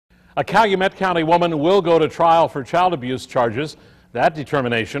A Calumet County woman will go to trial for child abuse charges. That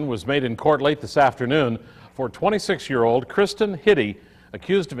determination was made in court late this afternoon for 26-year-old Kristen Hitty,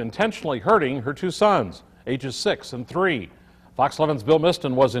 accused of intentionally hurting her two sons, ages 6 and 3. Fox 11's Bill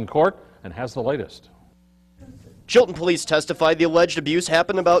Miston was in court and has the latest. Chilton police testified the alleged abuse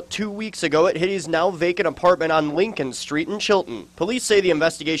happened about 2 weeks ago at Hitty's now vacant apartment on Lincoln Street in Chilton. Police say the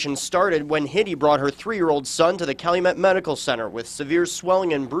investigation started when Hitty brought her 3-year-old son to the Calumet Medical Center with severe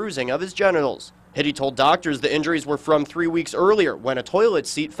swelling and bruising of his genitals. Hitty told doctors the injuries were from 3 weeks earlier when a toilet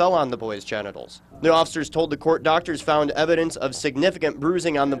seat fell on the boy's genitals. The officers told the court doctors found evidence of significant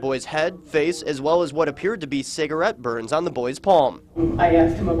bruising on the boy's head, face, as well as what appeared to be cigarette burns on the boy's palm. I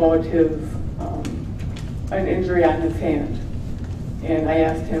asked him about an injury on his hand, and I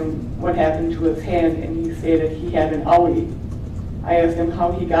asked him what happened to his hand, and he stated he had an owie. I asked him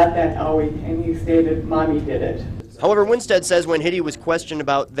how he got that owie, and he stated Mommy did it. However, Winstead says when Hitty was questioned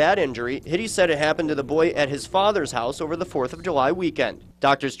about that injury, Hitty said it happened to the boy at his father's house over the 4th of July weekend.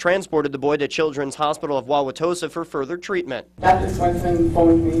 Doctors transported the boy to Children's Hospital of Wauwatosa for further treatment. Dr. Swenson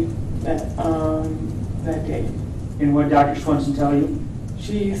phoned me that day. And what did Dr. Swenson tell you?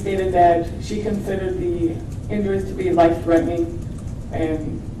 She stated that she considered the injuries to be life-threatening,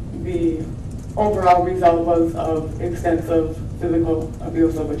 and the overall result was of extensive physical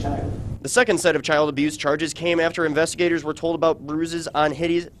abuse of a child. The second set of child abuse charges came after investigators were told about bruises on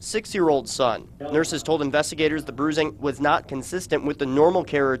Hitty's 6-year-old son. Nurses told investigators the bruising was not consistent with the normal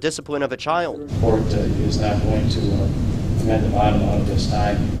care or discipline of a child. The court is not going to amend the bond amount at this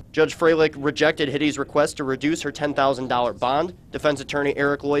time. Judge Freilich rejected Hitty's request to reduce her $10,000 bond. Defense attorney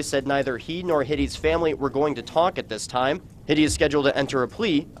Eric Loy said neither he nor Hitty's family were going to talk at this time. Hitty is scheduled to enter a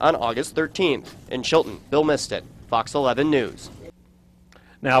plea on August 13th. In Chilton, Bill Miston, Fox 11 News.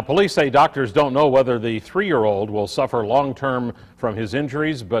 Now, police say doctors don't know whether the 3-year-old will suffer long-term from his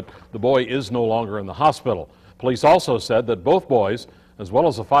injuries, but the boy is no longer in the hospital. Police also said that both boys, as well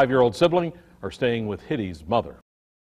as a 5-year-old sibling, are staying with Hitty's mother.